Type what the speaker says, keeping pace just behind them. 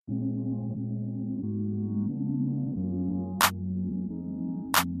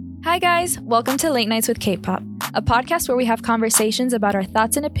Hi guys, welcome to Late Nights with K-Pop, a podcast where we have conversations about our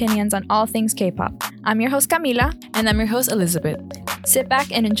thoughts and opinions on all things K-pop. I'm your host Camila. And I'm your host Elizabeth. Sit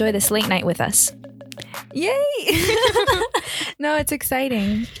back and enjoy this late night with us. Yay! No, it's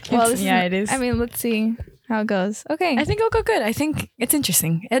exciting. It is. I mean, let's see how it goes. Okay. I think it'll go good. I think it's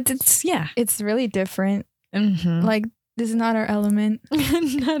interesting. It's really different. Mm-hmm. Like, this is not our element,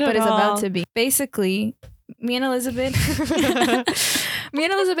 Not but it's about to be. Basically, me and Elizabeth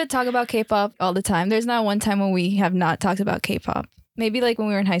talk about K-pop all the time. There's not one time when we have not talked about K-pop. Maybe like when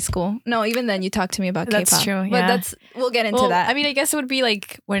we were in high school. No, even then you talked to me about K-pop. That's true, yeah. But we'll get into that. I mean, I guess it would be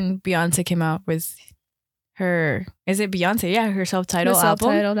like when Beyonce came out with her, is it Beyonce? Yeah, her self-titled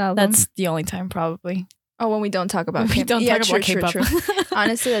album. That's the only time probably. Oh, when we don't talk about We K-pop. don't talk about true, K-pop. true.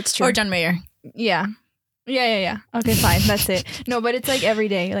 Honestly, that's true. Or John Mayer. Yeah. Okay, fine. That's it. No, but it's like every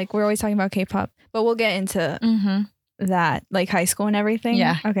day. Like we're always talking about K-pop. But we'll get into that, like high school and everything.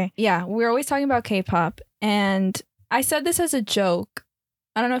 Yeah. Okay. Yeah, we're always talking about K-pop. And I said this as a joke.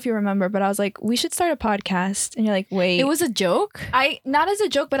 I don't know if you remember, but I was like, we should start a podcast. And you're like, wait. It was a joke? Not as a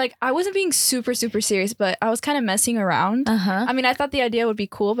joke, but like I wasn't being super, super serious, but I was kind of messing around. Uh-huh. I mean, I thought the idea would be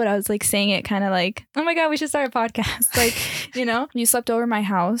cool, but I was like saying it kind of like, oh my God, we should start a podcast. Like, you know, you slept over my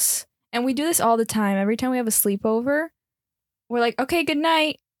house. And we do this all the time. Every time we have a sleepover, we're like, okay, good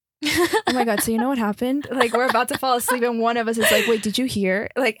night. Oh my God, so you know what happened? Like, we're about to fall asleep and one of us is like, wait, did you hear?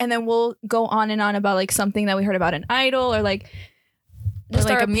 Like, and then we'll go on and on about like something that we heard about an idol or like Or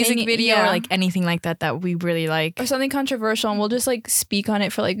like our a music opinion- video yeah. or like anything like that we really like. or something controversial, and we'll just like speak on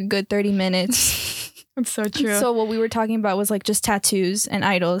it for like a good 30 minutes. It's so true. So what we were talking about was like just tattoos and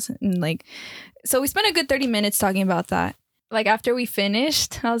idols, and like, so we spent a good 30 minutes talking about that. Like after we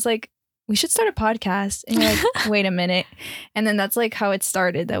finished, I was like, we should start a podcast. And you're like, wait a minute. And then that's like how it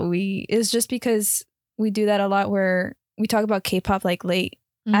started. It's just because we do that a lot where we talk about K-pop like late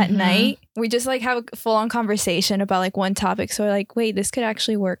at night. We just like have a full on conversation about like one topic. So we're like, wait, this could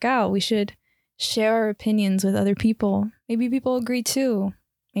actually work out. We should share our opinions with other people. Maybe people agree too.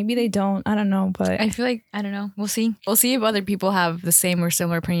 Maybe they don't. I don't know. But I feel like, I don't know. We'll see. We'll see if other people have the same or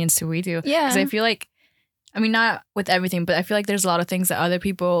similar opinions to we do. yeah. Because I feel like, I mean, not with everything, but I feel like there's a lot of things that other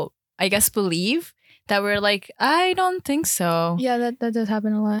people, I guess, believe that we're like, I don't think so. Yeah, that does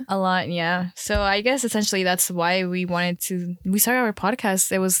happen a lot. A lot, yeah. So I guess essentially that's why we started our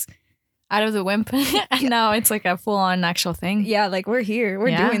podcast. It was out of the wimp. And now it's like a full-on actual thing. Yeah, like we're here. We're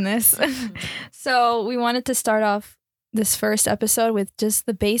Yeah. doing this. So we wanted to start off this first episode with just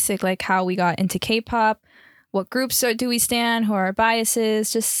the basic, like how we got into K-pop, what groups do we stand, who are our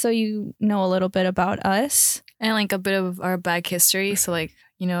biases, just so you know a little bit about us. And like a bit of our back history. So like,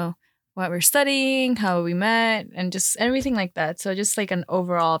 you know, what we're studying, how we met, and just everything like that. So just like an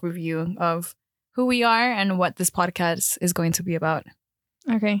overall review of who we are and what this podcast is going to be about.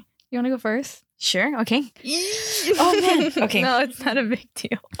 Okay. You want to go first? Sure. Okay. Oh, man. Okay. No, it's not a big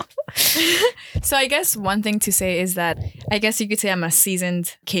deal. So I guess one thing to say is that I guess you could say I'm a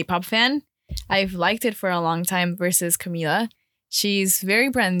seasoned K-pop fan. I've liked it for a long time versus Camila. She's very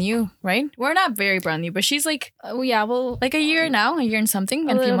brand new, right? We're not very brand new, but she's like, Yeah, well, like a year and something, in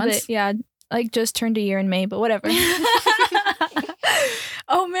a few little months. bit, yeah, like just turned a year in May, but whatever.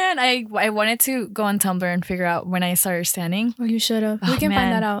 Oh man, I wanted to go on Tumblr and figure out when I started standing. Oh, you should have. Oh, We can man.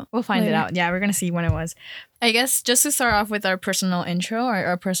 find that out. We'll find later. it out. Yeah, we're gonna see when it was. I guess just to start off with our personal intro or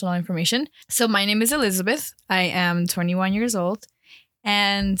our personal information. So my name is Elizabeth. I am 21 years old.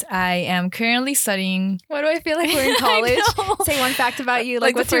 And I am currently studying. Why do I feel like we're in college? I know. Say one fact about you.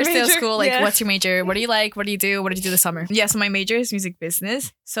 Like the what's your first day of major? school, like Yeah. what's your major? What do you like? What do you do? What did you do this summer? Yeah, so my major is music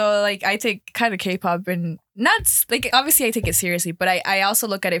business. So like I take kind of K-pop and not like obviously I take it seriously, but I also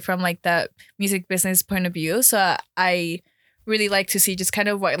look at it from like the music business point of view. So I really like to see just kind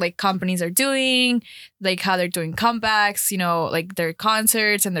of what like companies are doing, like how they're doing comebacks, you know, like their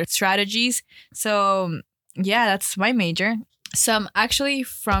concerts and their strategies. So yeah, that's my major. So I'm actually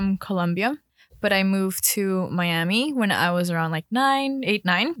from Colombia, but I moved to Miami when I was around like 9.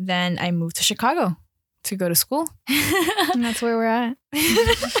 Then I moved to Chicago to go to school. And that's where we're at.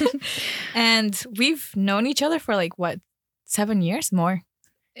 And we've known each other for like, what, 7 years more?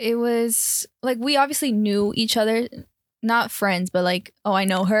 It was like we obviously knew each other, not friends, but like, oh, I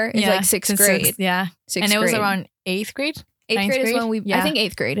know her. It's like sixth since grade. sixth, yeah. Sixth And it was grade. around 8th grade? Eighth ninth grade is grade? when we. Yeah. I think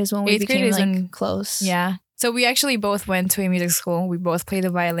 8th grade is when we 8th grade became is like when- close. Yeah. So we actually both went to a music school. We both played the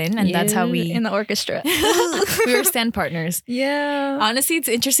violin, and that's how we in the orchestra. we were stand partners. Yeah. Honestly, it's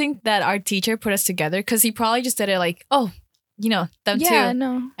interesting that our teacher put us together because he probably just did it like, oh, you know, them Yeah. too.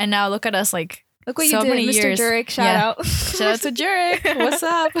 No. And now look at us like Look what So you did, many Mr. years. Jurek. Shout Yeah. out. Shout out to Jurek. What's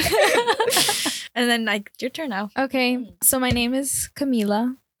up? And then like your turn now. Okay, so my name is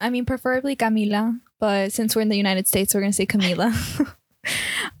Camila. I mean, preferably Camila, but since we're in the United States, we're gonna say Camila.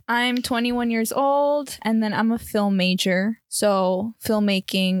 I'm 21 years old, and then I'm a film major. So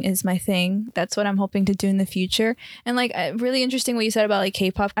filmmaking is my thing. That's what I'm hoping to do in the future. And like, really interesting what you said about like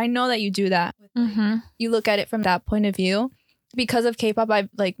K-pop. I know that you do that. Mm-hmm. You look at it from that point of view. Because of K-pop, I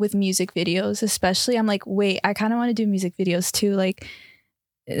like with music videos, especially. I'm like, wait, I kind of want to do music videos too. Like,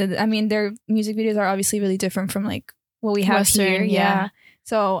 I mean, their music videos are obviously really different from like what we have Western, here. yeah.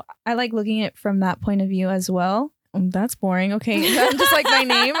 So I like looking at it from that point of view as well. That's boring. Okay. I'm just like my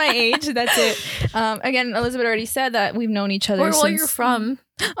name, my age. That's it. Again, Elizabeth already said that we've known each other Where since. are you from?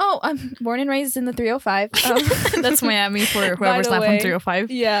 Oh, I'm born and raised in the 305. That's Miami for By whoever's the not from way.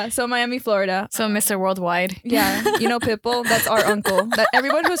 305. Yeah. So Miami, Florida. So Mr. Worldwide. Yeah. You know Pitbull? That's our uncle. That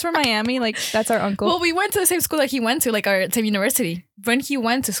everyone who's from Miami, like that's our uncle. Well, we went to the same school that he went to, like our same university. When he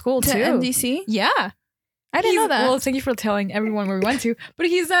went to school to too. MDC? Yeah. I didn't know that. Well, thank you for telling everyone where we went to. But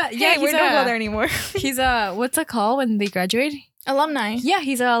he's yeah, we he's don't go there anymore. He's what's it called when they graduate? Alumni. Yeah,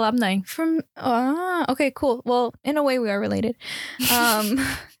 he's an alumni. From okay, cool. Well, in a way we are related.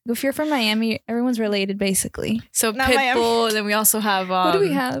 If you're from Miami, everyone's related basically. So Not Pitbull, then we also have What do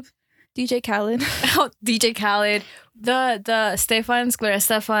we have? DJ Khaled. DJ Khaled, the Stefans, Gloria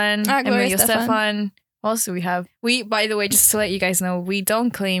Stefan, Gloria Emilio Estefan. Stefan. What else do we have? We, by the way, just to let you guys know, we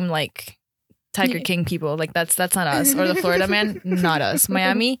don't claim like Tiger Yeah. King people. Like that's not us. Or the Florida man, not us.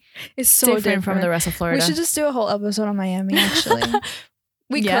 Miami It's so different from the rest of Florida. We should just do a whole episode on Miami actually.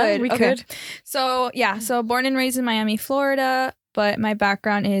 We Yeah, could. we Okay. could. So yeah, so born and raised in Miami, Florida, but my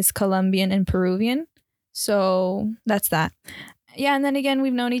background is Colombian and Peruvian. So that's that. Yeah, and then again,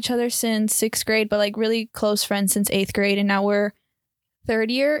 we've known each other since 6th grade, but like really close friends since 8th grade, and now we're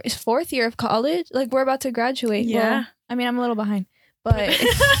 4th year of college. Like we're about to graduate. Yeah. Well, I mean, I'm a little behind, but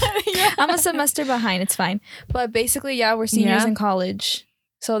Yeah. I'm a semester behind. It's fine. But basically, yeah, we're seniors Yeah. in college.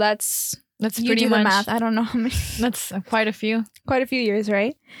 So that's you pretty do much the math. I don't know how many. That's quite a few. Quite a few years,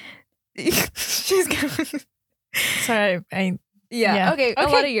 right? She's going. Sorry, Yeah. Okay. A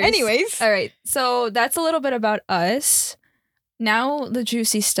lot of years. Anyways, All right. So that's a little bit about us. Now the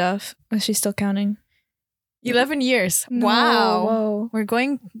juicy stuff. Is she still counting? 11 years. No, Wow. Whoa. We're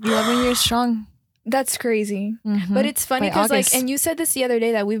going 11 years strong. That's crazy. Mhm. But it's funny By because like, August. and you said this the other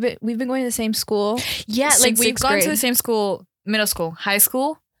day that we've been going to the same school. Yeah, like since we've sixth gone to grade. the same school, middle school, high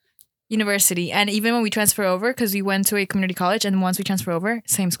school, university, and even when we transfer over, because we went to a community college, and once we transfer over,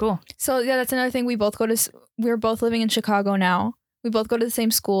 same school. So yeah, that's another thing. We both go to. We're both living in Chicago now. We both go to the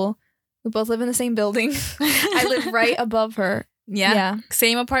same school. We both live in the same building. I live right above her. Yeah.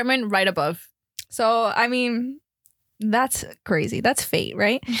 Same apartment, right above. So I mean, that's crazy. That's fate,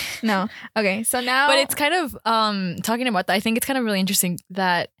 right? No. Okay. So now, But it's kind of talking about that. I think it's kind of really interesting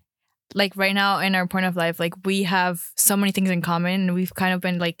that like right now in our point of life, like we have so many things in common, and we've kind of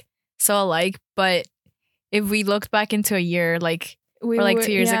been like so alike. But if we looked back into a year, like we or like were-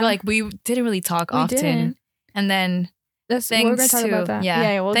 2 years yeah, ago, like we didn't really talk we often, didn't. and then We're thanks gonna talk to about that.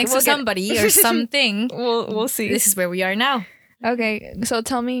 yeah, thanks to get- somebody or something, We'll see. this is where we are now. Okay, so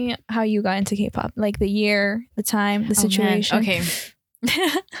tell me how you got into K-pop, like the year, the time, the Oh, man. situation. Okay.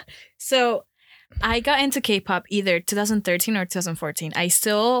 So I got into K-pop either 2013 or 2014. I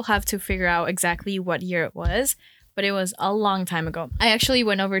still have to figure out exactly what year it was, but it was a long time ago. I actually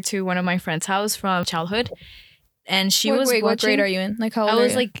went over to one of my friend's house from childhood, and she was Wait, watching. what grade are you in? Like how old I are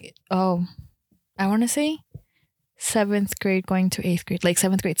was you? like, I want to say 7th grade going to 8th grade, like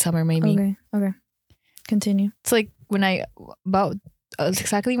 7th grade summer maybe. Okay. Continue. It's like when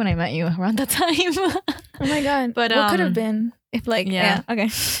exactly when I met you around that time. Oh my god. But, what could have been if like yeah. Okay.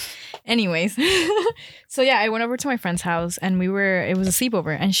 Anyways, so yeah, I went over to my friend's house and it was a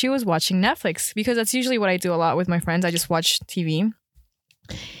sleepover, and she was watching Netflix because that's usually what I do a lot with my friends. I just watch TV,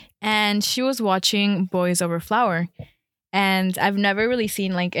 and she was watching Boys Over Flower, and I've never really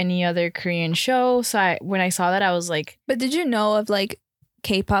seen like any other Korean show. So when I saw that, I was like, But did you know of like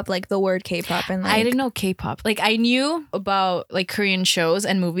K-pop, like the word K-pop, and like I didn't know K-pop. Like I knew about like Korean shows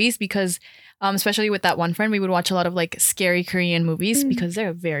and movies because especially with that one friend, we would watch a lot of like scary Korean movies because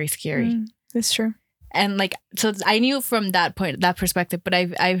they're very scary. That's true. And like, so I knew from that perspective, but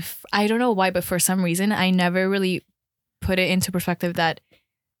I don't know why, but for some reason, I never really put it into perspective that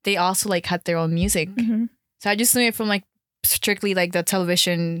they also like had their own music. Mhm. So I just knew it from like strictly like the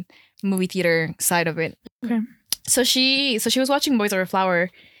television movie theater side of it. Okay. So she was watching Boys Over Flower,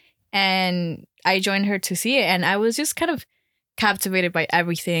 and I joined her to see it, and I was just kind of captivated by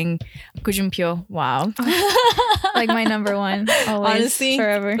everything. Gu Junpyo, wow. Like my number one, always, Honestly,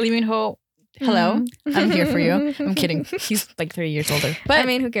 forever. Lee Min Ho, hello, I'm here for you. I'm kidding. He's like 3 years older. But I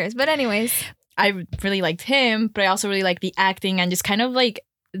mean, who cares? But anyways, I really liked him, but I also really liked the acting and just kind of like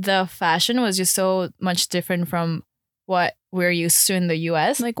the fashion was just so much different from what we're used to in the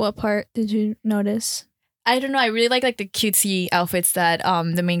US. like, what part did you notice? I don't know. I really like the cutesy outfits that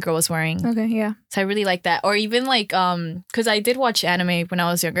the main girl was wearing. Okay, yeah. So I really like that. Or even like because I did watch anime when I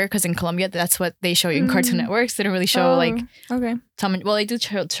was younger. Because in Colombia, that's what they show you in Cartoon Networks. They don't really show like okay. they do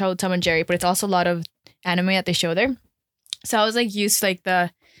show Tom and Jerry, but it's also a lot of anime that they show there. So I was like used to like the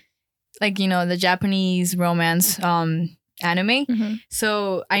the Japanese romance anime.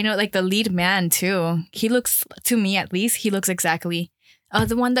 So I know like the lead man too. He looks, to me at least, he looks exactly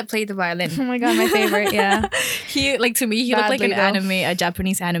the one that played the violin. Oh my god, my favorite. Yeah. He like to me he looked like an anime, a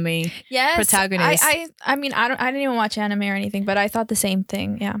Japanese anime protagonist. I mean I didn't even watch anime or anything, but I thought the same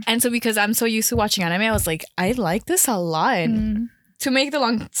thing. Yeah. And so because I'm so used to watching anime, I was like, I like this a lot. To make the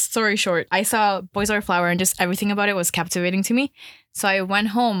long story short, I saw Boys Over Flower and just everything about it was captivating to me. So I went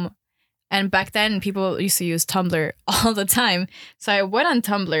home. And back then, people used to use Tumblr all the time. So I went on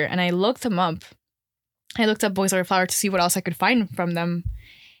Tumblr and I looked them up. I looked up Boys Over Flower to see what else I could find from them.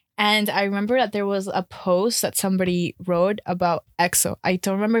 And I remember that there was a post that somebody wrote about EXO. I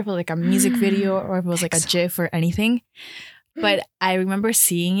don't remember if it was like a music video or if it was like a GIF or anything. But I remember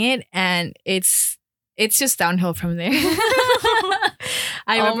seeing it and it's just downhill from there.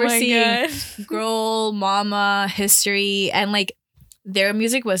 I remember seeing Girl, Mama, History, and like their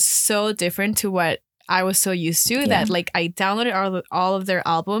music was so different to what I was so used to that like I downloaded all of their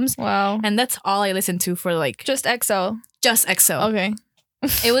albums. Wow. And that's all I listened to for like just EXO. Just EXO. Okay.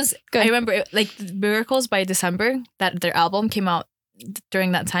 It was good. I remember like Miracles by December, that their album came out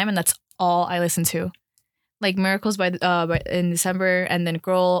during that time and that's all I listened to. Like Miracles by in December and then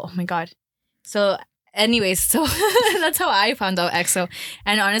Girl, oh my god. So anyways, so that's how I found out EXO.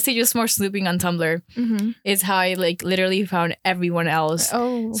 And honestly, just more snooping on Tumblr is how I like literally found everyone else.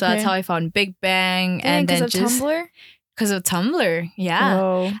 Oh, okay. So that's how I found Big Bang. And then just Tumblr? Because of Tumblr. Yeah.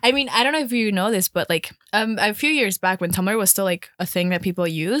 Whoa. I mean, I don't know if you know this, but like a few years back when Tumblr was still like a thing that people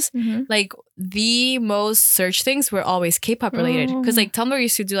use, like the most search things were always K-pop related. Because like Tumblr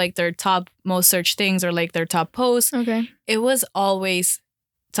used to do like their top most search things or like their top posts. Okay. It was always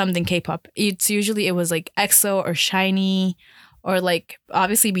something K-pop. It was like EXO or SHINee or like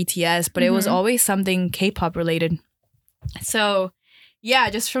obviously BTS, but it was always something K-pop related. So yeah,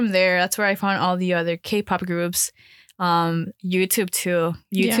 just from there, that's where I found all the other K-pop groups. YouTube too.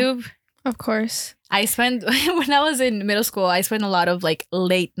 YouTube. Yeah, of course. I spent when I was in middle school, I spent a lot of like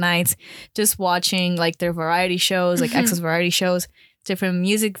late nights just watching like their variety shows, like EXO's variety shows, different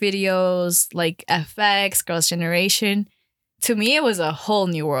music videos, like FX, Girls' Generation. To me, it was a whole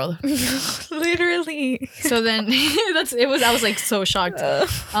new world. Literally. So then I was like so shocked.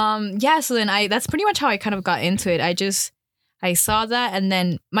 So then that's pretty much how I kind of got into it. I saw that and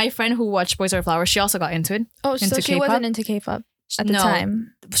then my friend who watched Boys Over Flower, she also got into it. Oh, so she K-pop. wasn't into K-pop at the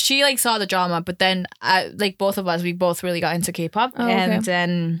time. She like saw the drama, but then like both of us, we both really got into K-pop. Oh, and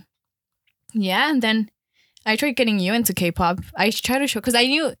then and then I tried getting you into K-pop. I tried to show because I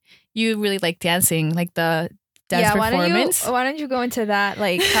knew you really like dancing, like the dance performance. Why don't you go into that?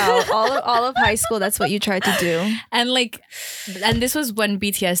 Like how all of high school, that's what you tried to do. And this was when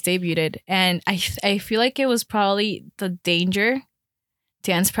BTS debuted. And I feel like it was probably the Danger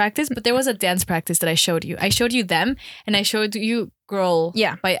dance practice, but there was a dance practice that I showed you. I showed you them and I showed you Girl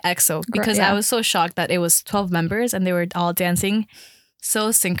by EXO because I was so shocked that it was 12 members and they were all dancing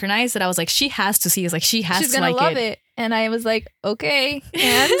so synchronized that I was like, she has to see. It's like she has She's to gonna like love it. And I was like, okay.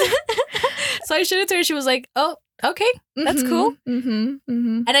 And so I showed it to her. She was like, oh, okay, that's cool. And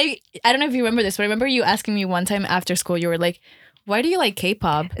I don't know if you remember this, but I remember you asking me one time after school, you were like, why do you like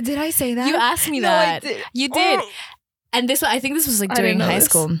K-pop? Did I say that? You asked me that. No, I did. You did. And I think this was like during high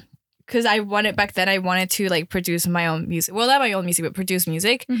school. Because back then I wanted to like produce my own music. Well, not my own music, but produce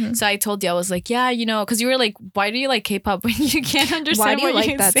music. So I told you, I was like, yeah, because you were like, why do you like K-pop when you can't understand why do you what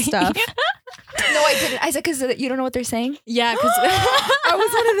like that saying? stuff? No, I didn't. I said, because you don't know what they're saying? Yeah, because I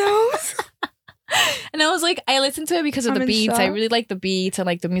was one of those. And I was like, I listened to it because of the beats. I really like the beats and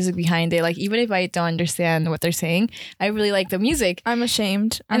like the music behind it. Like even if I don't understand what they're saying, I really like the music. I'm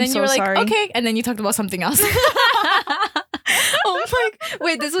ashamed. And then so you were like, sorry. okay. And then you talked about something else. Oh my!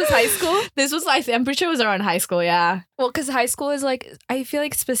 Wait, this was high school? I'm pretty sure it was around high school. Yeah. Well, because high school is like, I feel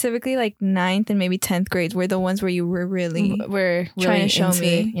like specifically like 9th and maybe 10th grades were the ones where you were really trying to show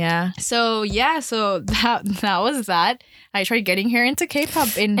me. Yeah. So that was that. I tried getting her into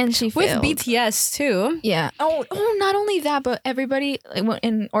K-pop and she failed. With BTS too. Yeah. Oh, not only that, but everybody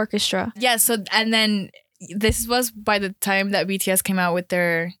in orchestra. Yeah. So and then this was by the time that BTS came out with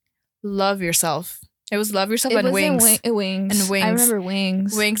their Love Yourself. It was Love Yourself It and was in Wings. Wings. And Wings. I remember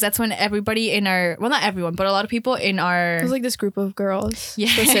Wings. Wings. That's when everybody in our, well, not everyone, but a lot of people in our, It was like this group of girls, yeah,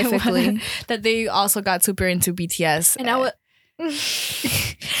 specifically. that they also got super into BTS. And I was,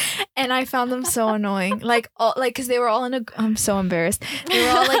 and I found them so annoying. Like, because they were all in a. I'm so embarrassed. They were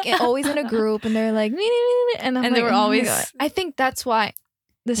all like always in a group, and they're like, and I'm And like, they were oh my always- God. I think that's why.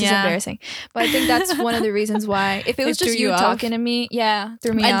 This is Yeah. embarrassing, but I think that's one of the reasons why. If it was It just threw you you off? talking to me, yeah,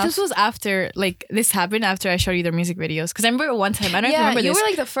 threw me And off. this was after, like, this happened after I showed you their music videos. Because I remember one time, I don't know if you yeah, remember you this. were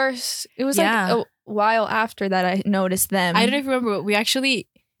like the first. It was Yeah. like a while after that I noticed them. I don't know if you remember, but we actually,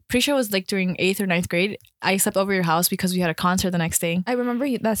 pretty sure it was like during 8th or 9th grade. I slept over your house because we had a concert the next day. I remember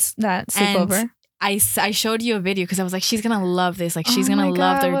that And sleepover. I showed you a video because I was like, she's gonna love this. Like, she's Oh gonna my love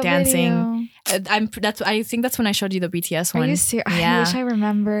God, their what dancing. video? I think that's when I showed you the BTS Are one. you serious? Yeah. I wish I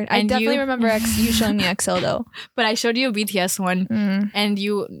remembered. I And definitely you- remember you showing me XO though. But I showed you a BTS one, and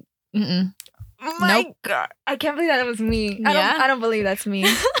you, My God, I can't believe that was me. Yeah? I don't believe that's me.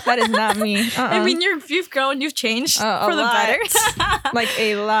 That is not me. I mean, you've grown, you've changed A for the lot. better. like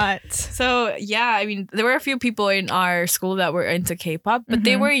a lot. So yeah, I mean, there were a few people in our school that were into K-pop, but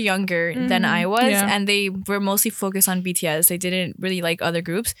they Mhm. were younger than I was, Yeah. and they were mostly focused on BTS. They didn't really like other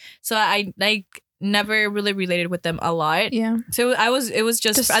groups, so I like never really related with them a lot. Yeah. So it was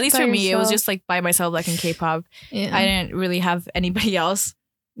just at least by for me, it was yourself. just like by myself, like in K-pop. Yeah. I didn't really have anybody else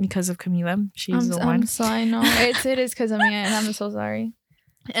because of Camila. She's the one. I'm so I know it is because of me, and I'm so sorry.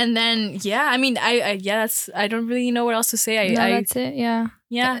 And then yeah, I mean, I that's I don't really know what else to say. That's it. Yeah.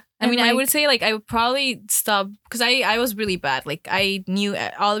 Yeah. I And, mean, I like- would say like I would probably stop because I was really bad. Like I knew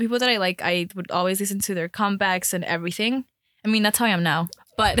all the people that I like, I would always listen to their comebacks and everything. I mean, that's how I am now.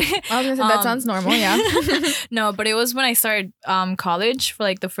 But I was gonna say that sounds normal. Yeah. no, but it was when I started college for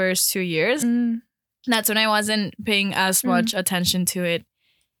like the first 2 years. Mm. That's when I wasn't paying as much attention to it.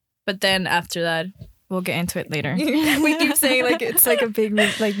 But then after that, we'll get into it later. We keep saying like it's like a big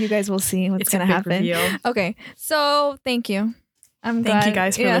like you guys will see what's It's a gonna big happen. reveal. Okay, so thank you. I'm Thank you glad-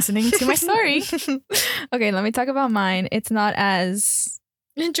 guys for yeah. listening to my story. Okay, let me talk about mine. It's not as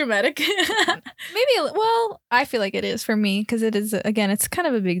Dramatic. maybe. Well, I feel like it is for me because it is again. It's kind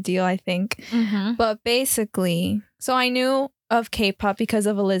of a big deal, I think. Mm-hmm. But basically, so I knew of K-pop because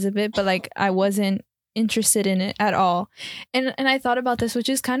of Elizabeth, but like I wasn't interested in it at all. And I thought about this, which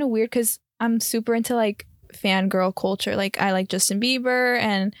is kind of weird because I'm super into like fangirl culture. Like I like Justin Bieber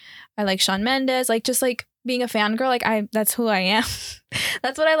and I like Shawn Mendes. Like just like being a fangirl, like that's who I am.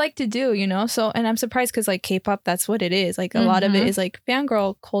 That's what I like to do, you know? So, and I'm surprised because like K-pop, that's what it is. Like a lot of it Mhm. is like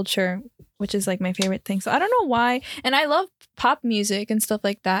fangirl culture, which is like my favorite thing. So I don't know why. And I love pop music and stuff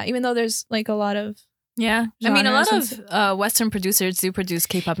like that, even though there's like a lot of Yeah. I mean, a lot genres of Western producers do produce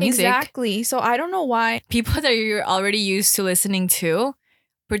K-pop music. Exactly. So I don't know why. People that you're already used to listening to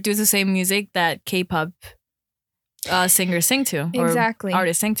produce the same music that K-pop singers sing to. Or Exactly.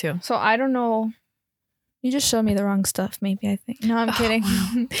 artists sing to. So I don't know. You just showed me the wrong stuff, maybe, I think. No, I'm Oh, kidding.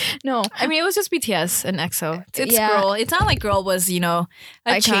 wow. No. I mean, it was just BTS and EXO. It's Yeah. Girl. It's not like Girl was, a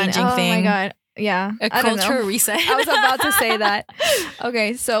Icon- changing oh thing. my God. Yeah. A I don't know. culture reset. I was about to say that.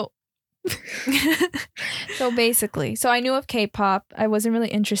 Okay, so basically, so I knew of K-pop. I wasn't really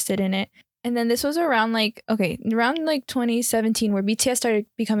interested in it. And then this was around around 2017 where BTS started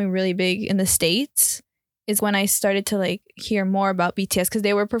becoming really big in the States is when I started to like hear more about BTS because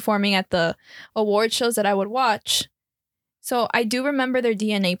they were performing at the award shows that I would watch. So I do remember their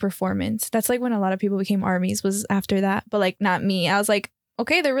DNA performance. That's like when a lot of people became armies was after that, but like not me. I was like,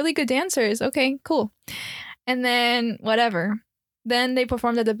 okay, they're really good dancers. Okay, cool. And then whatever. Then they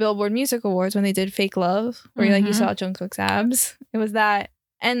performed at the Billboard Music Awards when they did Fake Love, where like you Mhm. saw Jungkook's abs. It was that.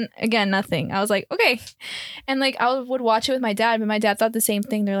 And again, nothing. I was like, okay. And like I would watch it with my dad, but my dad thought the same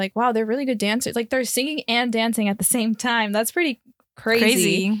thing. They're like, wow, they're really good dancers. Like they're singing and dancing at the same time. That's pretty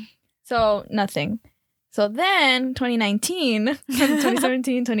crazy. So nothing. So then 2019,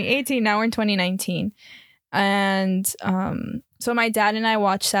 2017, 2018, now we're in 2019. And so my dad and I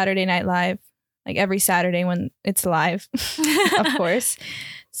watch Saturday Night Live like every Saturday when it's live, of course.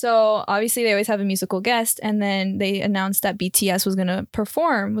 So obviously they always have a musical guest, and then they announced that BTS was gonna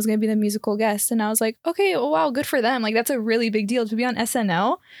perform, was gonna be the musical guest, and I was like, okay, well, wow, good for them. Like that's a really big deal to be on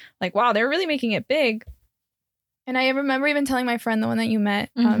SNL. Like wow, they're really making it big. And I remember even telling my friend, the one that you met,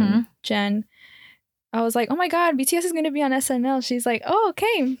 Mhm. Jen, I was like, oh my God, BTS is gonna be on SNL. She's like, oh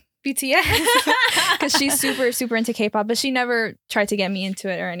okay, BTS, because she's super super into K-pop, but she never tried to get me into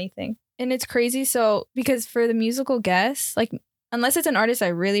it or anything. And it's crazy. So because for the musical guest, like unless it's an artist I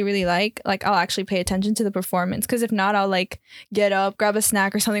really, really like I'll actually pay attention to the performance. Because if not, I'll like get up, grab a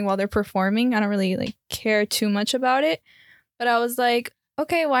snack or something while they're performing. I don't really like care too much about it. But I was like,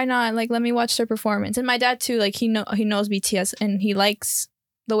 okay, why not? Like, let me watch their performance. And my dad too, like he knows BTS and he likes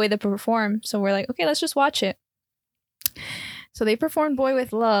the way they perform. So we're like, okay, let's just watch it. So they performed Boy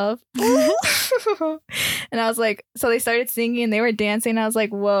With Love. And I was like, so they started singing and they were dancing. I was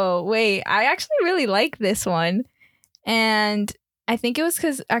like, whoa, wait, I actually really like this one. And I think it was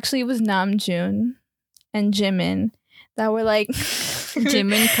because actually it was Namjoon and Jimin that were like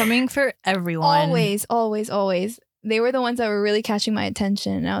Jimin coming for everyone. Always. They were the ones that were really catching my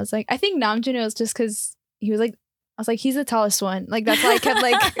attention. And I was like, I think Namjoon, it was just because he was like, I was like, he's the tallest one. Like, that's why I kept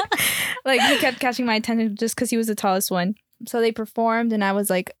like, like he kept catching my attention just because he was the tallest one. So they performed and I was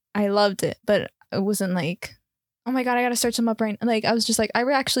like, I loved it. But it wasn't like, oh my God, I got to search them up right now. Like, I was just like, I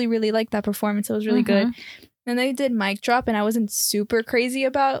actually really liked that performance. It was really good. And they did Mic Drop and I wasn't super crazy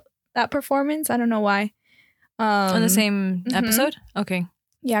about that performance. I don't know why. On the same episode? Okay.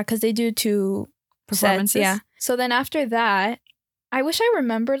 Yeah, because they do 2 performances. sets, yeah. So then after that, I wish I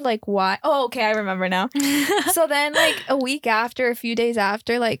remembered like why. Oh, okay, I remember now. So then like a few days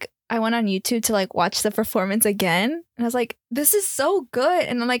after, like I went on YouTube to like watch the performance again. And I was like, this is so good.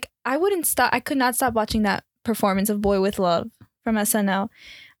 And I'm like, I could not stop watching that performance of Boy With Love from SNL.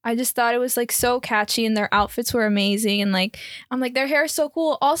 I just thought it was like so catchy and their outfits were amazing. And like, I'm like, their hair is so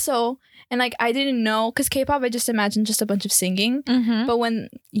cool also. And like, I didn't know, because K-pop, I just imagined just a bunch of singing. But when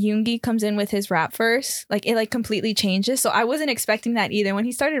Yoongi comes in with his rap verse, like it like completely changes. So I wasn't expecting that either. When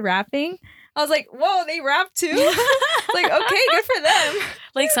he started rapping, I was like, whoa, they rap too? Like, okay, good for them.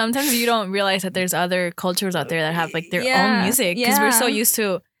 Like sometimes you don't realize that there's other cultures out there that have like their own music. Because we're so used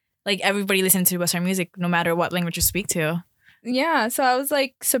to like everybody listening to Western music, no matter what language you speak to. Yeah, so I was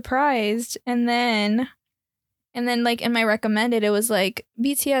like surprised. And then like in my recommended, it was like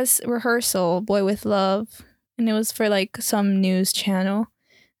BTS rehearsal, Boy With Love. And it was for like some news channel.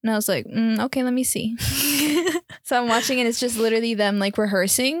 And I was like, okay, let me see. So I'm watching and it's just literally them like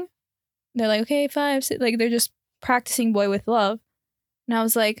rehearsing. They're like, okay, 5, 6, like they're just practicing Boy With Love. And I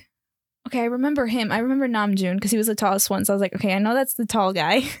was like, okay, I remember him. I remember Namjoon because he was the tallest one. So I was like, okay, I know that's the tall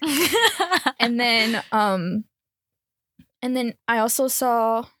guy. And then I also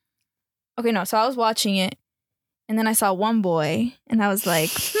saw, so I was watching it and then I saw one boy and I was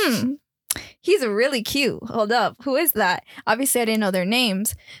like, he's really cute. Hold up. Who is that? Obviously, I didn't know their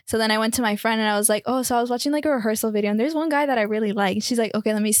names. So then I went to my friend and I was like, oh, so I was watching like a rehearsal video and there's one guy that I really like. She's like,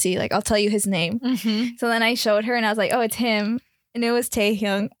 okay, let me see. Like, I'll tell you his name. So then I showed her and I was like, oh, it's him. And it was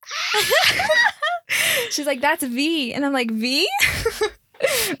Taehyung. She's like, that's V. And I'm like, V?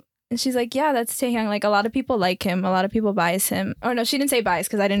 And she's like, yeah, that's Taehyung. Like, a lot of people like him. A lot of people bias him. Oh, no, she didn't say bias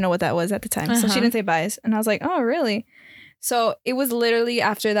because I didn't know what that was at the time. So she didn't say bias. And I was like, oh, really? So it was literally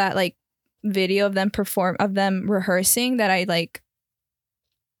after that, like, video of them rehearsing that I, like,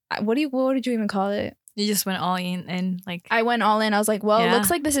 what did you even call it? You just went all in and, like... I went all in. I was like, well, it looks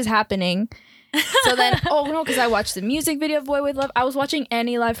like this is happening. So then, because I watched the music video of Boy With Love. I was watching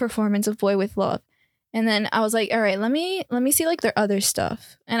any live performance of Boy With Love. And then I was like, all right, let me see like their other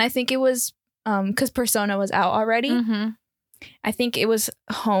stuff. And I think it was because Persona was out already. I think it was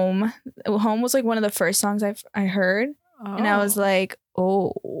Home. Home was like one of the first songs I heard. And I was like,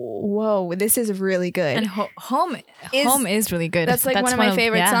 oh, whoa, this is really good. And Home is really good. That's like one of my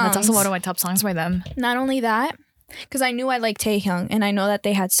favorite songs. That's also one of my top songs by them. Not only that, because I knew I liked Taehyung and I know that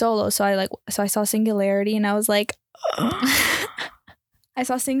they had solo. So I saw Singularity and I was like, I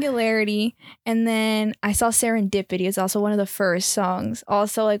saw Singularity and then I saw Serendipity. It's also one of the first songs.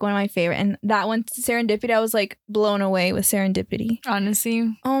 Also like one of my favorite. And that one, Serendipity, I was like blown away with Serendipity.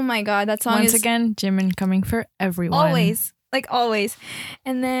 Honestly. Oh my God, that song Once again, Jimin coming for everyone. Always. Like always.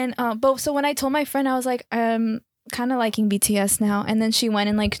 And then, so when I told my friend, I was like, I'm kind of liking BTS now. And then she went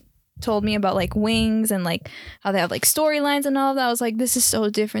and like told me about like Wings and like how they have like storylines and all of that. I was like, this is so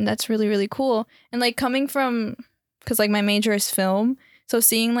different. That's really, really cool. And like coming from, because like my major is film. So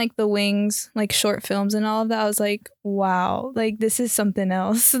seeing like the Wings, like short films and all of that, I was like, wow, like this is something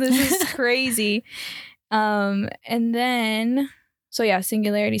else. This is crazy. And then, so yeah,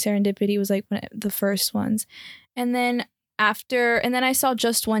 Singularity, Serendipity was like the first ones. And then I saw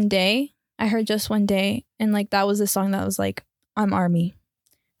Just One Day. I heard Just One Day. And like that was the song that was like, I'm ARMY.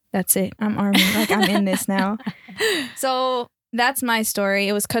 That's it. I'm ARMY. Like I'm in this now. So that's my story.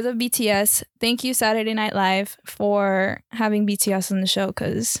 It was because of BTS. Thank you, Saturday Night Live, for having BTS on the show.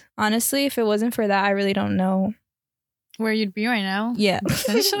 Because honestly, if it wasn't for that, I really don't know where you'd be right now. Yeah,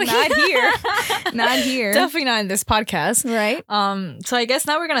 essentially. Not here. Not here. Definitely not in this podcast, right? So I guess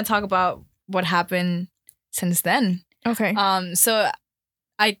now we're gonna talk about what happened since then. Okay. So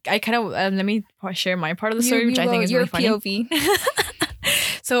I kind of let me share my part of the story, which I think is really funny. POV.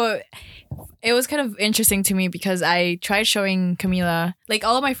 So it was kind of interesting to me because I tried showing Camila, like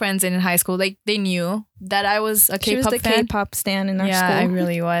all of my friends in high school, like they knew that I was a K-pop She was the fan. K-pop stan in our Yeah, school. I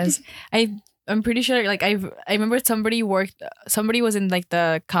really was. I'm pretty sure, like I remember somebody was in like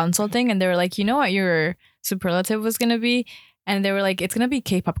the council thing, and they were like, you know what your superlative was gonna be, and they were like, it's gonna be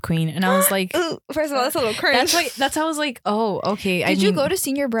K-pop queen, and I was like, Ooh, first of all, that's a little cringe. that's how I was like, oh, okay. Did you go to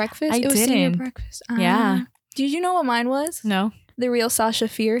senior breakfast? I It was senior didn't. breakfast. Yeah. Did you know what mine was? No. The real Sasha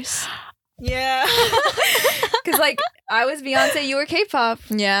Fierce. Yeah. Because like I was Beyonce, you were K-pop.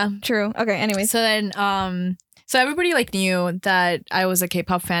 Yeah. True. Okay. Anyways. So then, so everybody like knew that I was a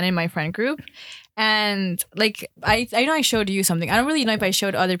K-pop fan in my friend group, and like I know I showed you something. I don't really know if I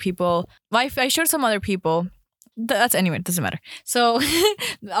showed other people. Well, I showed some other people. That's anyway. It doesn't matter. So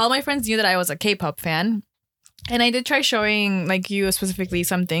all my friends knew that I was a K-pop fan. And I did try showing like you specifically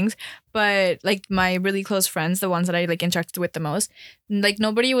some things, but like my really close friends, the ones that I like interacted with the most, like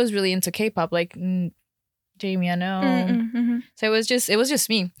nobody was really into K-pop. Like Jamie, I know. Mm-hmm. So it was just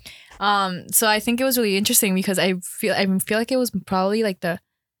me. So I think it was really interesting because I feel like it was probably like the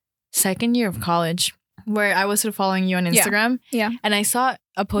second year of college where I was sort of following you on Instagram. Yeah. And I saw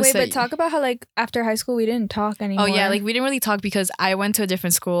a post. Wait, but talk about how like after high school we didn't talk anymore. Oh yeah, like we didn't really talk because I went to a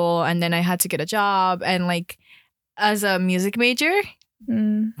different school and then I had to get a job, and like as a music major,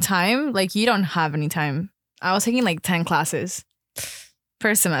 time, like you don't have any time. I was taking like 10 classes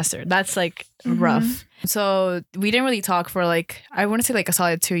per semester. That's like rough. So we didn't really talk for like, I want to say like a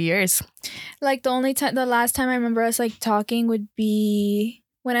solid 2 years. Like the last time I remember us like talking would be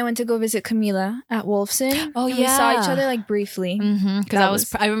when I went to go visit Camila at Wolfson. Oh, and we yeah. saw each other like briefly.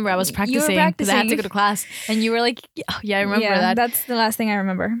 Because I remember I was practicing because I had to go to class, and you were like, yeah, I remember that. That's the last thing I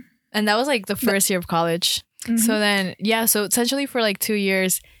remember. And that was like the first year of college. So then, yeah, so essentially for like 2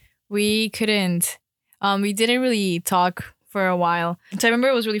 years, we didn't really talk for a while. So I remember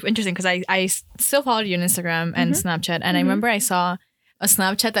it was really interesting because I still followed you on Instagram and Snapchat. And I remember I saw a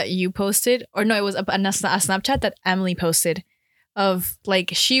Snapchat that you posted, or no, it was a Snapchat that Emily posted of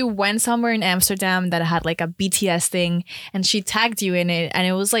like, she went somewhere in Amsterdam that had like a BTS thing and she tagged you in it. And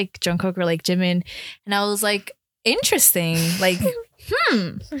it was like Jungkook or like Jimin. And I was like, interesting. Like,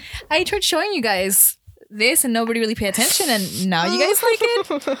 I tried showing you guys this and nobody really paid attention, and now you guys like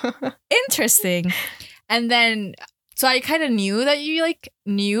it. Interesting. And then so I kind of knew that you like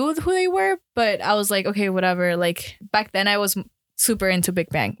knew who they were, but I was like, okay, whatever. Like back then I was super into Big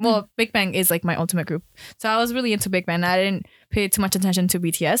Bang. Well, Big Bang is like my ultimate group, so I was really into Big Bang. I didn't pay too much attention to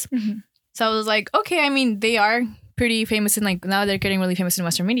BTS. So I was like, okay, I mean, they are pretty famous in like, now they're getting really famous in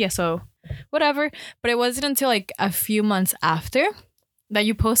Western media, so whatever. But it wasn't until like a few months after that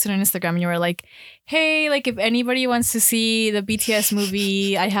you posted on Instagram and you were like, hey, like if anybody wants to see the BTS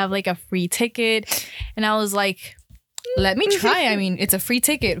movie, I have like a free ticket. And I was like, let me try. I mean, it's a free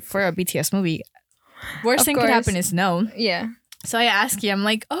ticket for a BTS movie. Worst thing could happen is no. Yeah. So I asked you, I'm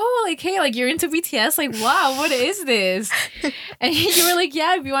like, oh, like, hey, like you're into BTS? Like, wow, what is this? And you were like,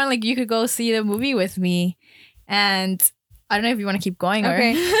 yeah, if you want, like you could go see the movie with me. And I don't know if you want to keep going or...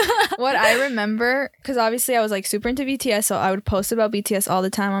 Okay. What I remember, because obviously I was like super into BTS, so I would post about BTS all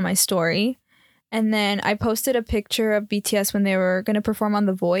the time on my story. And then I posted a picture of BTS when they were going to perform on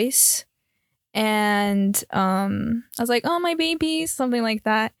The Voice. And I was like, oh, my babies, something like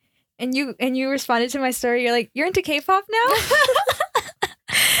that. And you responded to my story. You're like, you're into K-pop now?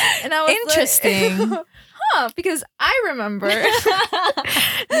 And I was interesting. Like, huh, because I remember.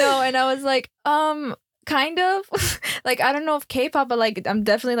 No, and I was like, kind of. Like, I don't know if K-pop, but like I'm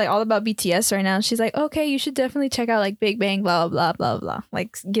definitely like all about BTS right now. She's like, okay, you should definitely check out like Big Bang, blah blah blah blah blah,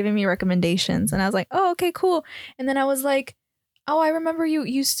 like giving me recommendations. And I was like, oh, okay, cool. And then I was like, oh, I remember you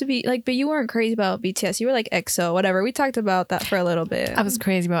used to be like, but you weren't crazy about BTS. You were like EXO, whatever. We talked about that for a little bit. I was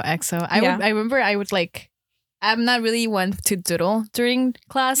crazy about EXO. I remember I would like, I'm not really one to doodle during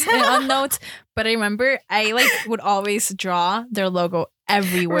class and on notes, but I remember I like would always draw their logo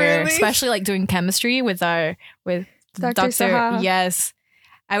everywhere, Really? especially like doing chemistry with Dr. Saha. Yes.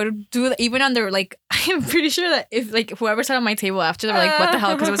 I would do it even on their like, I'm pretty sure that if like whoever sat on my table after, they were like, what the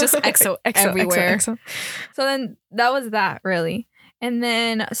hell? Because it was just EXO everywhere. EXO. So then that was that really. And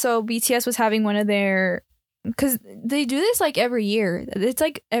then so BTS was having one of their, because they do this like every year. It's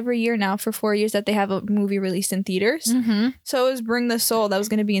like every year now for 4 years that they have a movie released in theaters. So it was Bring the Soul that was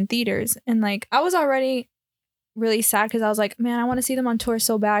going to be in theaters. And like I was already really sad because I was like, man, I want to see them on tour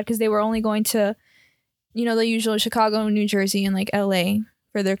so bad, because they were only going to, you know, the usual Chicago, New Jersey, and like LA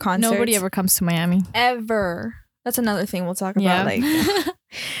for their concerts. Nobody ever comes to Miami. Ever. That's another thing we'll talk about. Yeah. Like,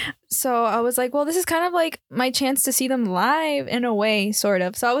 so I was like, well, this is kind of like my chance to see them live in a way, sort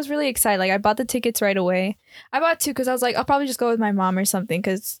of. So I was really excited. Like I bought the tickets right away. I bought two because I was like, I'll probably just go with my mom or something,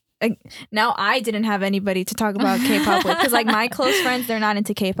 because now I didn't have anybody to talk about K-pop with, because like my close friends, they're not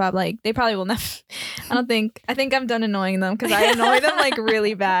into K-pop. Like they probably will never. I think I'm done annoying them, because I annoy them like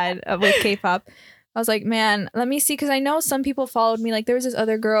really bad with K-pop. I was like, man, let me see, because I know some people followed me. Like there was this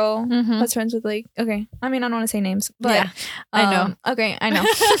other girl I was friends with. Like, okay, I mean, I don't want to say names, but yeah, I know. Okay, I know.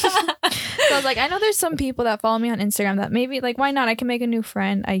 So I was like, I know there's some people that follow me on Instagram that maybe like, why not? I can make a new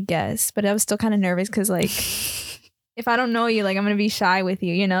friend, I guess. But I was still kind of nervous, because like, if I don't know you, like I'm gonna be shy with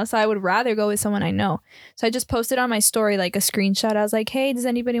you, you know. So I would rather go with someone I know. So I just posted on my story like a screenshot. I was like, hey, does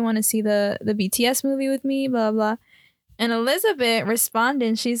anybody want to see the BTS movie with me? Blah blah. And Elizabeth responded,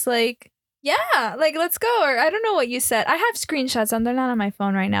 and she's like, yeah, like let's go. Or I don't know what you said. I have screenshots on. They're not on my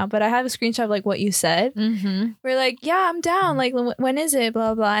phone right now, but I have a screenshot of like what you said. We're like, yeah, I'm down. Like when is it?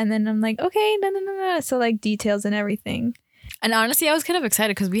 Blah blah. And then I'm like, okay, no. So like details and everything. And honestly, I was kind of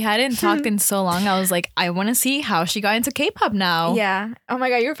excited because we hadn't talked in so long. I was like, I want to see how she got into K-pop now. Yeah. Oh my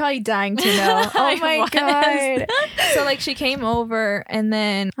God, you're probably dying to know. Oh my God. So like she came over, and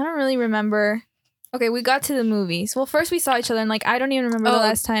then I don't really remember. Okay, we got to the movies. Well, first we saw each other, and like I don't even remember the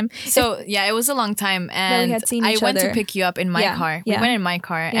last time. So yeah, it was a long time, and we had seen I each went other. to pick you up in my car. We Yeah. went in my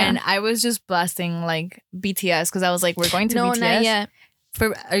car, and I was just blasting like BTS because I was like, we're going to BTS. Not yet.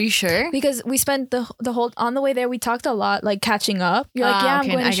 Are you sure? Because we spent the whole on the way there. We talked a lot, like catching up. You're like, yeah, okay.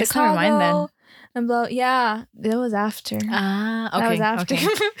 I'm going to I guess Chicago. never mind then. And blah. Yeah, it was after. Okay. That was after. Okay.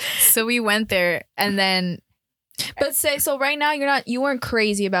 So we went there, and then. But so right now you weren't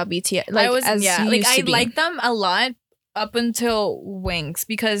crazy about BTS. Like I was, as yeah, you like used I to be. liked them a lot up until Wings,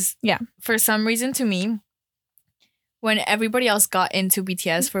 because for some reason to me, when everybody else got into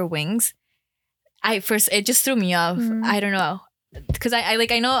BTS for Wings, it just threw me off. I don't know. Because I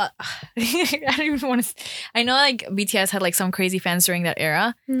know I don't even want to. I know like BTS had like some crazy fans during that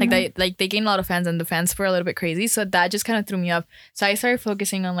era. Like they gained a lot of fans, and the fans were a little bit crazy. So that just kind of threw me off. So I started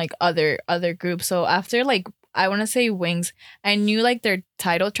focusing on like other groups. So after like I want to say Wings, I knew like their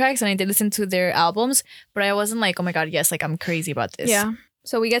title tracks, and I did listen to their albums, but I wasn't like, oh my God, yes, like I'm crazy about this. Yeah.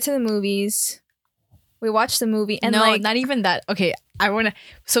 So we get to the movies. We watch the movie, and no, like not even that. Okay,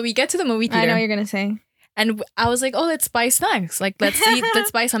 So we get to the movie theater. I know what you're gonna say. And I was like, oh, let's buy snacks. Like,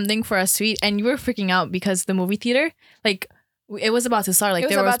 let's buy something for us to eat. And you were freaking out because the movie theater, like, it was about to start. Like, it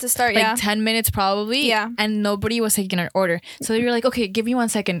was about to start, like 10 minutes probably. Yeah. And nobody was taking our order. So you were like, okay, give me 1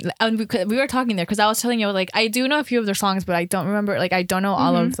 second. And we were talking there because I was telling you, like, I do know a few of their songs, but I don't remember. Like, I don't know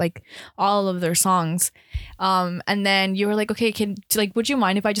all of their songs. And then you were like, okay, would you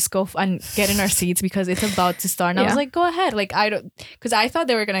mind if I just go and get in our seats because it's about to start? And I was like, go ahead. Like, because I thought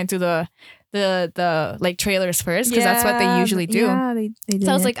they were gonna do the like trailers first, because that's what they usually do. Yeah, they did.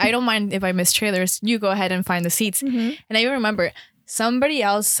 So I was like, I don't mind if I miss trailers. You go ahead and find the seats. And I even remember somebody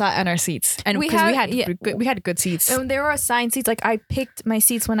else sat in our seats, and we had good seats. And there were assigned seats. Like I picked my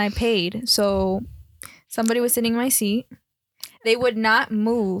seats when I paid, so somebody was sitting in my seat. They would not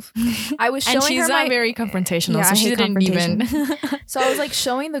move. I was showing and she's her not very confrontational, Yeah, so she didn't even. So I was like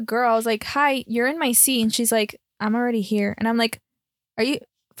showing the girl. I was like, "Hi, you're in my seat," and she's like, "I'm already here," and I'm like, "Are you?"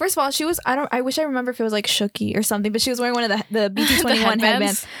 First of all, she was, I wish I remember if it was like Shooky or something, but she was wearing one of the BT21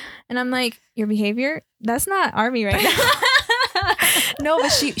 headbands. And I'm like, your behavior? That's not ARMY right now. No, but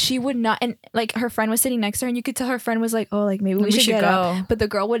she would not. And like her friend was sitting next to her, and you could tell her friend was like, oh, like maybe we should get up. But the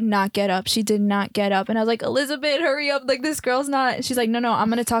girl would not get up. She did not get up. And I was like, Elizabeth, hurry up. Like this girl's not. She's like, no, I'm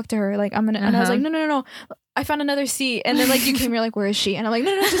going to talk to her. Like I'm going to. And I was like, no. I found another seat. And then like you came, you're like, where is she? And I'm like,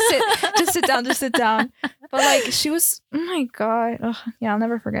 no, just sit down. But like she was, oh my God. Ugh, yeah, I'll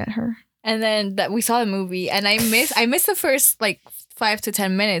never forget her. And then we saw the movie, and I missed the first like 5 to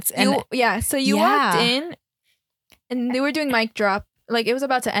 10 minutes. And so you walked in, and they were doing mic drop. Like it was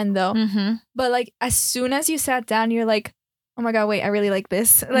about to end though. But like as soon as you sat down, you're like, oh my God, wait, I really like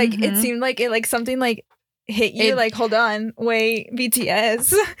this. Like it seemed like it like something like hit you, like, hold on, wait,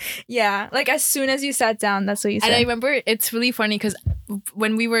 BTS. Yeah, like as soon as you sat down, that's what you said. And I remember it's really funny because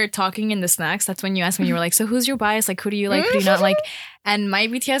when we were talking in the snacks, that's when you asked me, you were like, so who's your bias? Like, who do you like, who do you not like? And my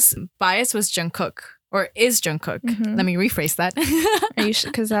BTS bias was Jungkook, or is Jungkook. Let me rephrase that. Are you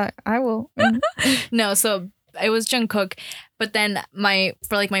sure? Because I will. No, so it was Jungkook. But then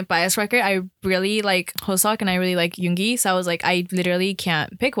for my bias record, I really like Hoseok and I really like Yoongi. So I was like, I literally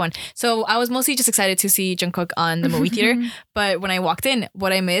can't pick one. So I was mostly just excited to see Jungkook on the movie theater. But when I walked in,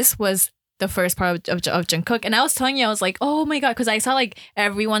 what I missed was the first part of Jungkook. And I was telling you, I was like, oh my God, because I saw like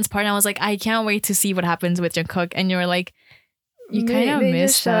everyone's part, and I was like, I can't wait to see what happens with Jungkook. And you were like, you kind of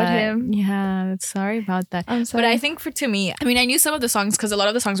missed that. Him. Yeah, sorry about that. I'm sorry. But I think I knew some of the songs because a lot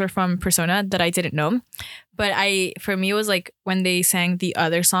of the songs were from Persona that I didn't know. But for me, it was like when they sang the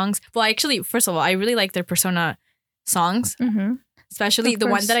other songs. Well, actually, first of all, I really like their Persona songs. Especially Of the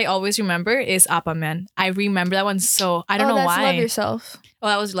one course. that I always remember is Appa Man. I remember that one so I don't know that's why. Love Yourself. Oh,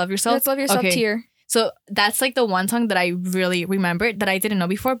 that was Love Yourself. That's Love Yourself Okay. tier. So that's like the one song that I really remembered that I didn't know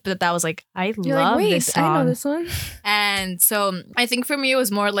before, but that was like I You're love like, wait, this song. I know this one. And so I think for me it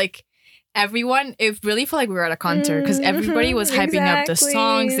was more like everyone. It really felt like we were at a concert because everybody was hyping up the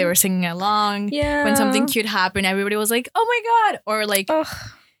songs. They were singing along. Yeah. When something cute happened, everybody was like, "Oh my god!" Or like, Ugh.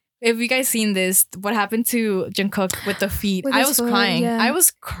 if you guys seen this, what happened to Jungkook with the feet? With I his was foot, crying. yeah. I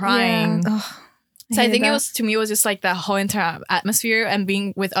was crying. Yeah. Ugh, So I hated think it that. was, to me, it was just like that whole entire atmosphere and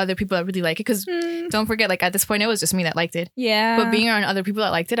being with other people that really like it. Because don't forget, like at this point, it was just me that liked it. Yeah. But being around other people that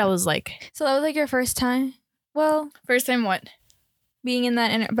liked it, I was like, So that was like your first time? Well, first time what? being in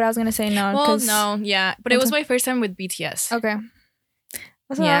that, but I was gonna say no. Well, 'cause- no, yeah. But it was my first time with BTS. Okay.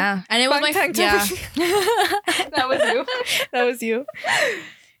 What's up? Yeah. And it was my, Bangtan yeah. That was you. That was you.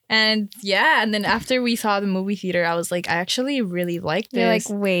 And yeah, and then after we saw the movie theater, I was like, I actually really liked You're like,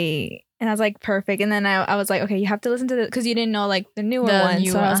 this. wait. And I was like, perfect. And then I was like, okay, you have to listen to this because you didn't know like the newer The one.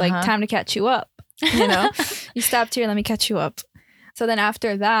 new So I was one, like, time to catch you up. You know, you stopped here. Let me catch you up. So then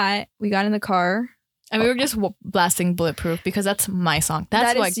after that, we got in the car. And we were just blasting Bulletproof because that's my song.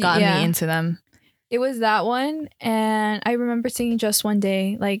 That's That what is- got yeah. me into them. It was that one. And I remember singing Just One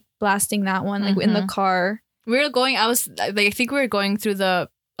Day, like blasting that one, like in the car. We were going, I was like, I think we were going through the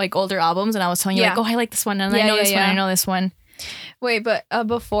like older albums and I was telling you Yeah. like, oh, I like this one and Yeah, I know yeah, this one, yeah. I know this one. Wait, but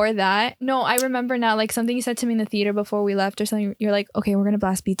before that, no, I remember now, like something you said to me in the theater before we left or something. You're like, okay, we're going to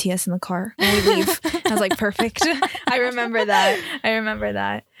blast BTS in the car when we leave. I was like, perfect. I remember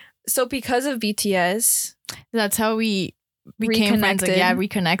that. So because of BTS, That's how we became friends. Like, yeah,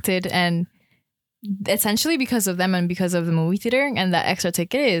 Reconnected. reconnected. And essentially because of them and because of the movie theater and that extra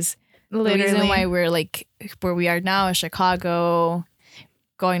ticket is the reason why we're like where we are now in Chicago,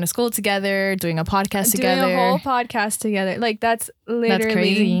 going to school together, doing a podcast doing together. a whole podcast together. Like that's literally,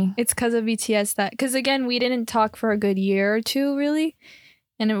 crazy. It's because of BTS that, because again, we didn't talk for a good year or two really.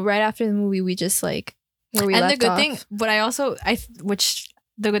 And then right after the movie, we just like, where we And left the good off. thing, what I also,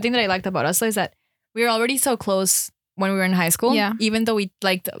 the good thing that I liked about us is that we were already so close when we were in high school. Yeah. Even though we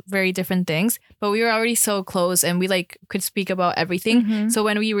liked very different things, but we were already so close and we like could speak about everything. Mhm. So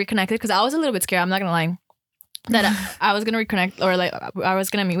when we reconnected, because I was a little bit scared, I'm not gonna lie, that I was gonna reconnect or like I was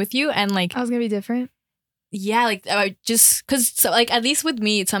gonna meet with you and like I was going to be different. yeah, like I just because so like at least with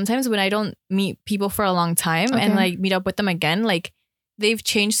me, sometimes when I don't meet people for a long time and Okay. like meet up with them again, like they've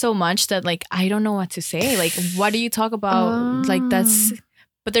changed so much that like I don't know what to say. Like, what do you talk about? Like that's,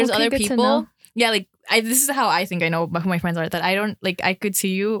 but there's Okay, other good to people. know. Yeah, like this is how I think I know who my friends are. That I don't like. I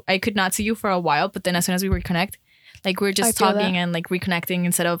could not see you for a while, but then as soon as we reconnect, like we're I just feel talking that. and like reconnecting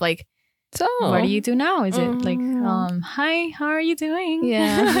instead of like, So what do you do now? Is it like, Mm. hi, how are you doing?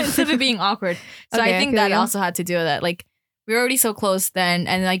 Yeah. instead of it being awkward. So Okay, I I think feel that you. also had to do with that. Like we were already so close then,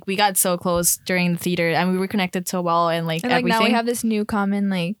 and like we got so close during the theater, and we were connected so well, and like And like everything. now we have this new common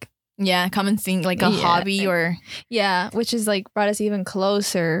like yeah, common thing like a Yeah. hobby or which is like brought us even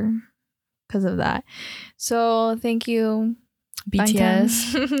closer because of that. So thank you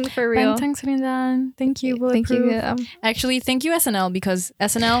BTS. Bangtan, for real. Bangtan. Thank you. Thank you. Bulletproof. Actually, thank you SNL because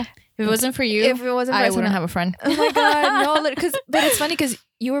SNL. If it wasn't for you, If it wasn't for I SNL. wouldn't have a friend. Oh my god, no! But it's funny because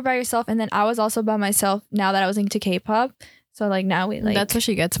you were by yourself, and then I was also by myself. Now that I was into K-pop, so like now we like That's what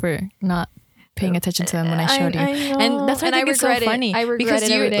she gets for not paying attention to them when I showed you. know. And that's what I think is so regret it. funny. I regret because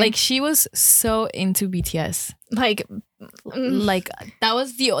it every day. like she was so into BTS. like Like that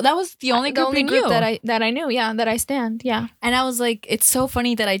was the only group, you knew. that I knew. Yeah, that I stand. Yeah, And I was like, it's so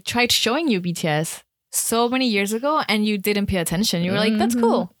funny that I tried showing you BTS so many years ago and you didn't pay attention. You were like, that's Mhm.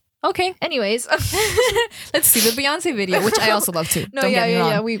 cool. Okay. Anyways, Let's see the Beyonce video, which I also love too. no, Don't get me wrong.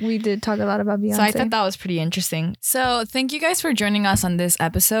 yeah. We did talk a lot about Beyonce. So I thought that was pretty interesting. So thank you guys for joining us on this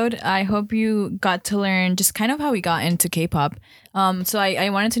episode. I hope you got to learn just kind of how we got into K-pop. So I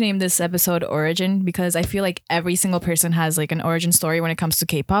wanted to name this episode Origin because I feel like every single person has like an origin story when it comes to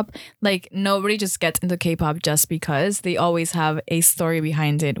K-pop. Like nobody just gets into K-pop just because. They always have a story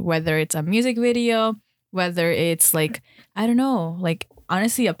behind it, whether it's a music video, whether it's like, I don't know, like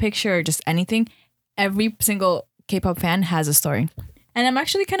honestly a picture or just anything. Every single K-pop fan has a story. And I'm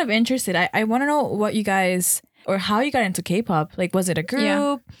actually kind of interested. I want to know what you guys or how you got into K-pop. Like, was it a group?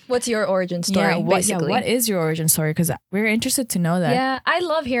 Yeah. What's your origin story? Basically, what is your origin story? Because we're interested to know that. Yeah, I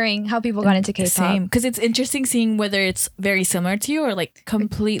love hearing how people got into K-pop. Same. Because it's interesting seeing whether it's very similar to you or like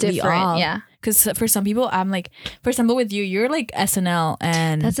completely Different, off. yeah. Because for some people, I'm like, for example, with you, you're like SNL.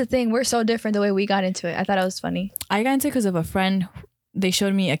 And That's the thing. We're so different the way we got into it. I thought it was funny. I got into it because of a friend. They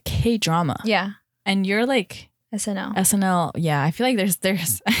showed me a K-drama. Yeah. And you're like SNL. Yeah, I feel like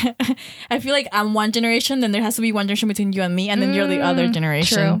there's I feel like I'm one generation, then there has to be one generation between you and me, and then you're the other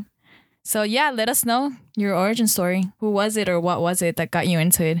generation. True. So yeah, let us know your origin story. Who was it or what was it that got you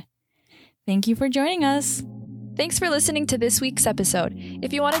into it? Thank you for joining us. Thanks for listening to this week's episode.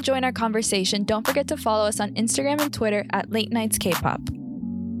 If you want to join our conversation, don't forget to follow us on Instagram and Twitter at Late Nights K-Pop.